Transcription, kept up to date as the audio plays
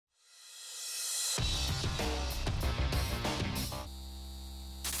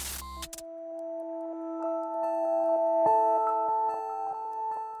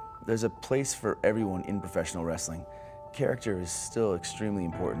There's a place for everyone in professional wrestling. Character is still extremely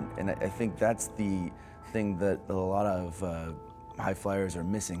important, and I think that's the thing that a lot of high flyers are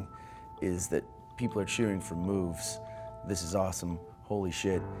missing, is that people are cheering for moves. This is awesome, holy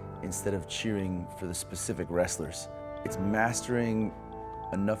shit, instead of cheering for the specific wrestlers. It's mastering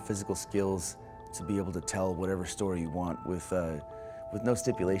enough physical skills to be able to tell whatever story you want with no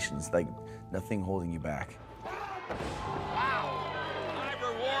stipulations, like nothing holding you back. Wow! High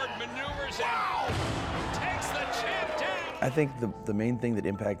reward maneuvers and takes the champ down. I think the main thing that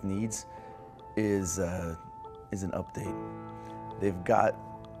Impact needs is an update. They've got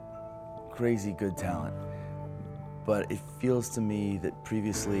crazy good talent, but it feels to me that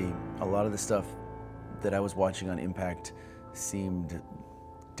previously a lot of the stuff that I was watching on Impact seemed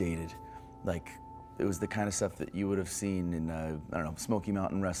dated. Like, it was the kind of stuff that you would have seen in, I don't know, Smoky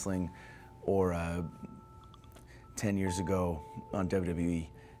Mountain Wrestling or 10 years ago on WWE.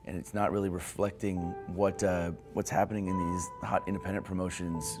 And it's not really reflecting what's happening in these hot independent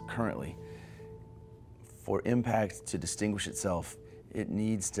promotions currently. For Impact to distinguish itself, it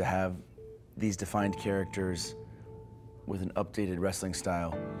needs to have these defined characters with an updated wrestling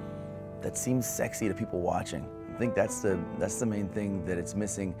style that seems sexy to people watching. I think that's the main thing that it's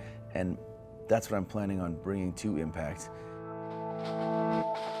missing, and that's what I'm planning on bringing to Impact.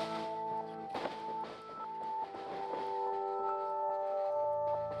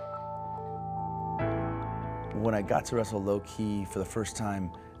 When I got to wrestle low-key for the first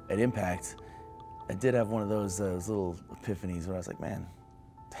time at Impact, I did have one of those little epiphanies where I was like, man,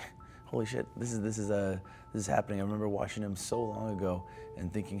 holy shit, this is happening. I remember watching him so long ago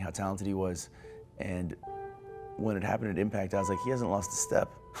and thinking how talented he was. And when it happened at Impact, I was like, he hasn't lost a step.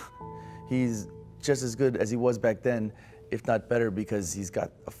 He's just as good as he was back then, if not better, because he's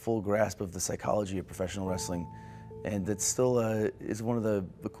got a full grasp of the psychology of professional wrestling. And that still is one of the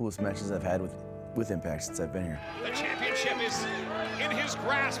coolest matches I've had with Impact since I've been here. The championship is in his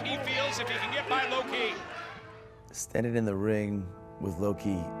grasp, he feels, if he can get by Low-Ki. Standing in the ring with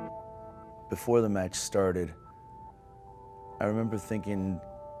Low-Ki before the match started, I remember thinking,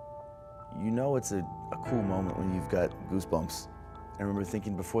 you know it's a cool moment when you've got goosebumps. I remember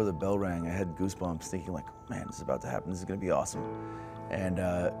thinking before the bell rang, I had goosebumps, thinking like, oh man, this is about to happen, this is gonna be awesome. And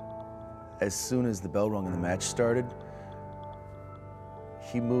as soon as the bell rung and the match started,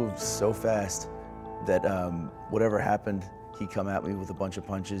 he moved so fast that whatever happened, he'd come at me with a bunch of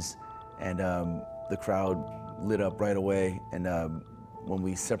punches, and the crowd lit up right away. And when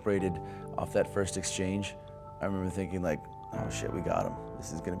we separated off that first exchange, I remember thinking like, oh shit, we got him.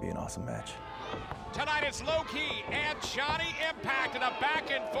 This is gonna be an awesome match. Tonight it's Low-Ki and Johnny Impact in a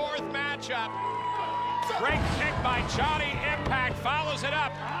back and forth matchup. Great kick by Johnny Impact, follows it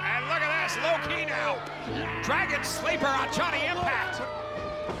up. And look at this, Low-Ki now. Dragon Sleeper on Johnny Impact.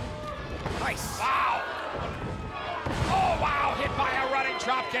 Nice. Wow. Oh, wow, hit by a running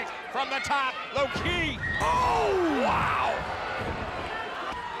dropkick from the top. Low-Ki. Oh, wow.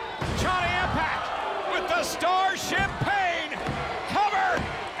 Johnny Impact with the Starship Pain. Cover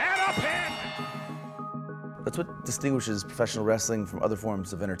and a pin. That's what distinguishes professional wrestling from other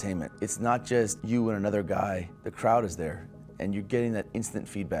forms of entertainment. It's not just you and another guy. The crowd is there, and you're getting that instant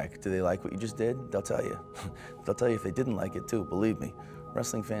feedback. Do they like what you just did? They'll tell you. They'll tell you if they didn't like it too, believe me.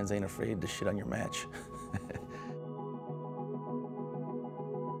 Wrestling fans ain't afraid to shit on your match.